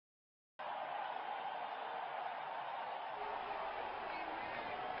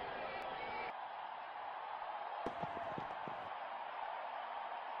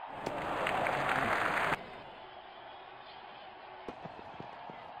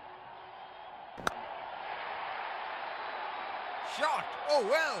Shot! Oh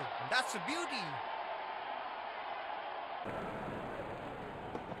well, that's a beauty.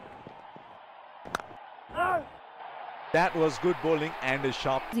 That was good bowling and a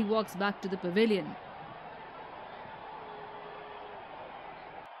sharp. He walks back to the pavilion.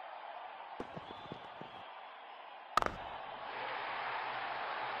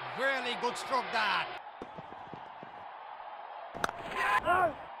 Really good stroke that.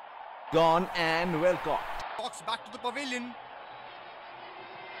 Gone and well caught. Walks back to the pavilion.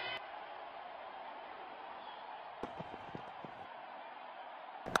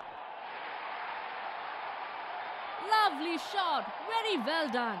 Lovely shot. Very well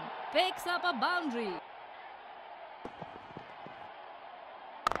done. Picks up a boundary.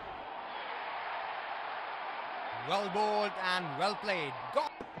 Well bowled and well played. Go.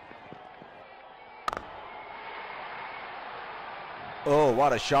 Oh,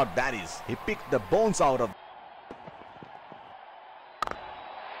 what a shot that is. He picked the bones out of.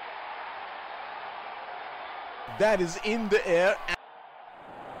 That is in the air.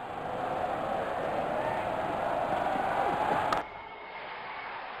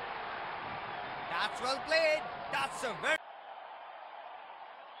 That's well played. That's a very...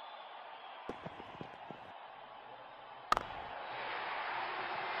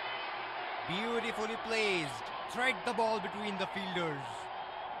 Beautifully placed. Thread the ball between the fielders.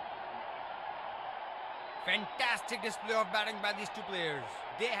 Fantastic display of batting by these two players.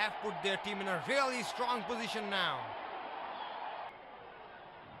 They have put their team in a really strong position now.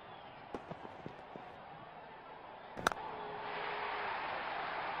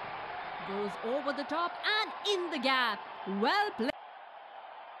 Goes over the top and in the gap. Well played.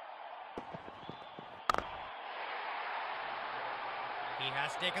 He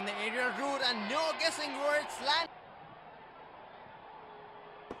has taken the aerial route and no guessing where it's landed.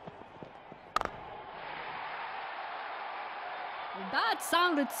 That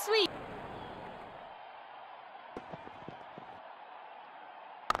sounded sweet.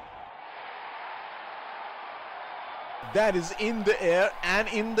 That is in the air and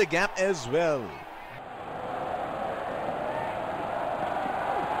in the gap as well.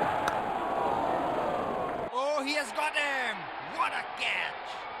 Oh, he has got him. What a catch.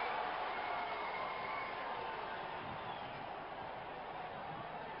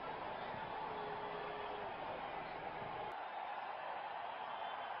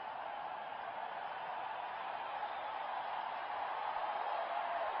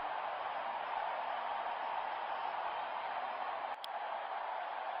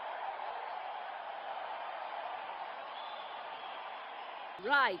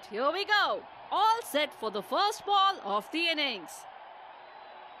 Right, here we go. All set for the first ball of the innings.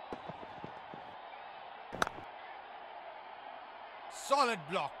 Solid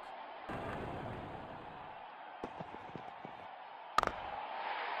block.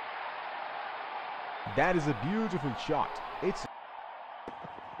 That is a beautiful shot. It's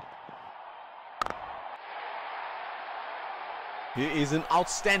Here is an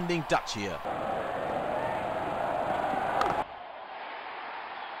outstanding touch here.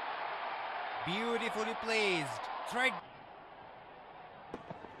 Beautifully placed. Thread.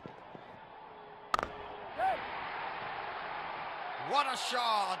 What a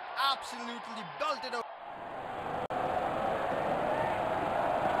shot. Absolutely belted out.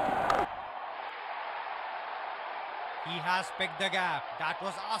 He has picked the gap. That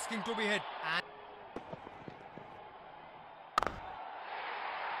was asking to be hit. And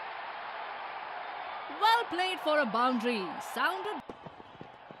Well played for a boundary. Sounded.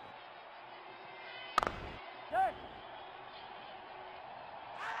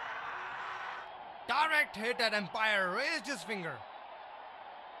 direct hit at umpire raised his finger.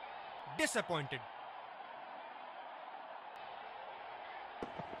 Disappointed.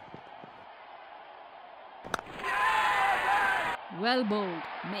 Well bowled,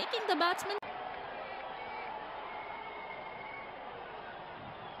 making the batsman.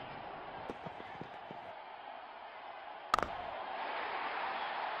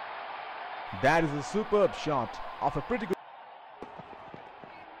 That is a superb shot of a pretty good.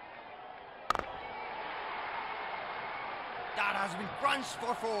 That has been crunched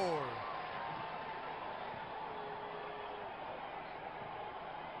for 4.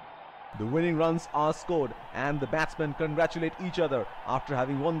 The winning runs are scored and the batsmen congratulate each other after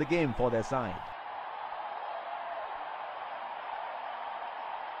having won the game for their side.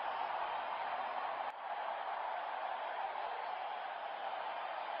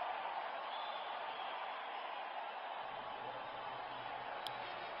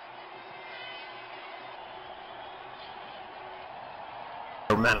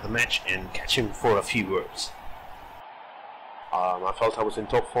 Man of the match and catch him for a few words. I felt I was in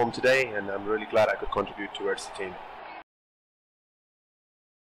top form today, and I'm really glad I could contribute towards the team.